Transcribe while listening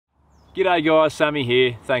G'day guys, Sammy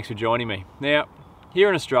here, thanks for joining me. Now, here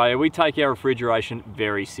in Australia we take our refrigeration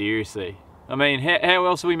very seriously. I mean, how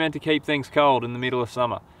else are we meant to keep things cold in the middle of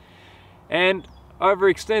summer? And over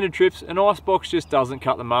extended trips, an icebox just doesn't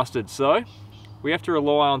cut the mustard, so we have to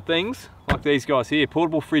rely on things like these guys here,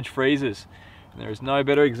 portable fridge freezers. And there is no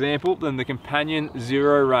better example than the Companion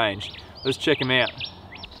Xero range. Let's check them out.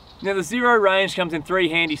 Now the Xero range comes in three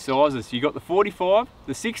handy sizes. You've got the 45,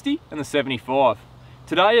 the 60 and the 75.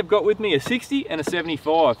 Today I've got with me a 60 and a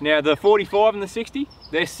 75. Now the 45 and the 60,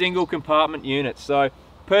 they're single compartment units, so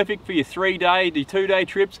perfect for your 3-day, your 2-day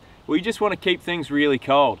trips where you just want to keep things really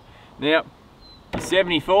cold. Now, the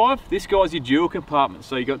 75, this guy's your dual compartment,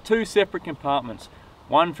 so you've got two separate compartments.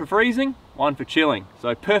 One for freezing, one for chilling.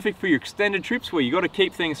 So perfect for your extended trips where you've got to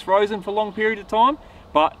keep things frozen for a long period of time,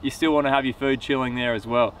 but you still want to have your food chilling there as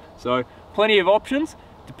well. So plenty of options,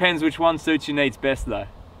 depends which one suits your needs best though.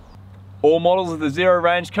 All models of the Xero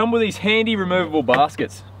range come with these handy removable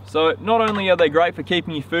baskets. So not only are they great for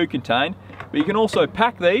keeping your food contained, but you can also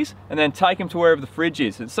pack these and then take them to wherever the fridge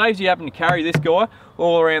is. It saves you having to carry this guy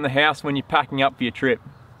all around the house when you're packing up for your trip.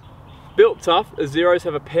 Built tough, the Xeros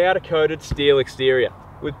have a powder-coated steel exterior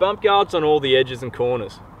with bump guards on all the edges and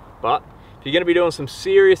corners. But if you're going to be doing some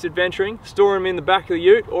serious adventuring, store them in the back of the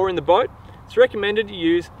ute or in the boat, it's recommended you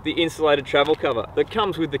use the insulated travel cover that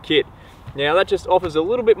comes with the kit. Now that just offers a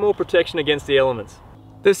little bit more protection against the elements.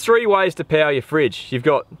 There's three ways to power your fridge. You've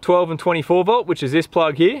got 12 and 24 volt, which is this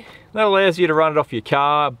plug here. That allows you to run it off your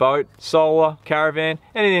car, boat, solar, caravan,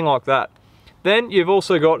 anything like that. Then you've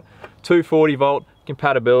also got 240 volt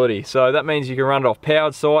compatibility. So that means you can run it off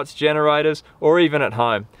powered sites, generators, or even at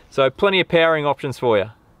home. So plenty of powering options for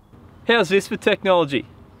you. How's this for technology?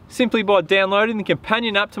 Simply by downloading the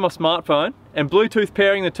Companion app to my smartphone and Bluetooth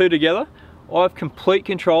pairing the two together, I have complete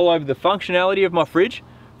control over the functionality of my fridge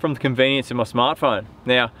from the convenience of my smartphone.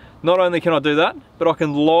 Now, not only can I do that, but I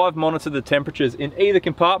can live monitor the temperatures in either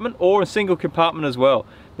compartment or a single compartment as well.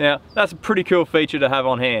 Now, that's a pretty cool feature to have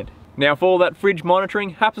on hand. Now, if all that fridge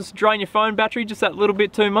monitoring happens to drain your phone battery just that little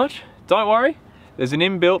bit too much, don't worry, there's an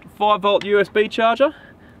inbuilt 5 volt USB charger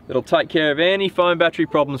that'll take care of any phone battery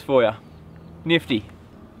problems for you. Nifty.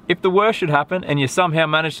 If the worst should happen and you somehow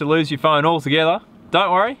manage to lose your phone altogether,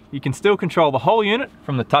 don't worry, you can still control the whole unit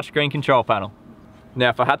from the touchscreen control panel. Now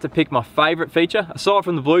if I had to pick my favourite feature, aside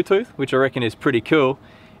from the Bluetooth, which I reckon is pretty cool,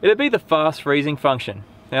 it'd be the fast freezing function.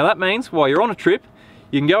 Now that means while you're on a trip,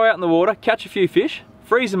 you can go out in the water, catch a few fish,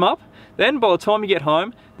 freeze them up, then by the time you get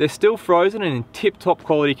home, they're still frozen and in tip-top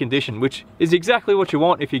quality condition, which is exactly what you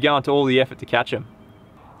want if you're going to all the effort to catch them.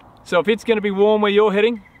 So if it's going to be warm where you're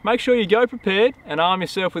heading, make sure you go prepared and arm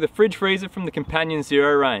yourself with a fridge freezer from the Companion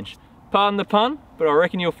Xero range. Pardon the pun, but I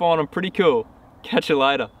reckon you'll find them pretty cool. Catch you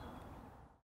later.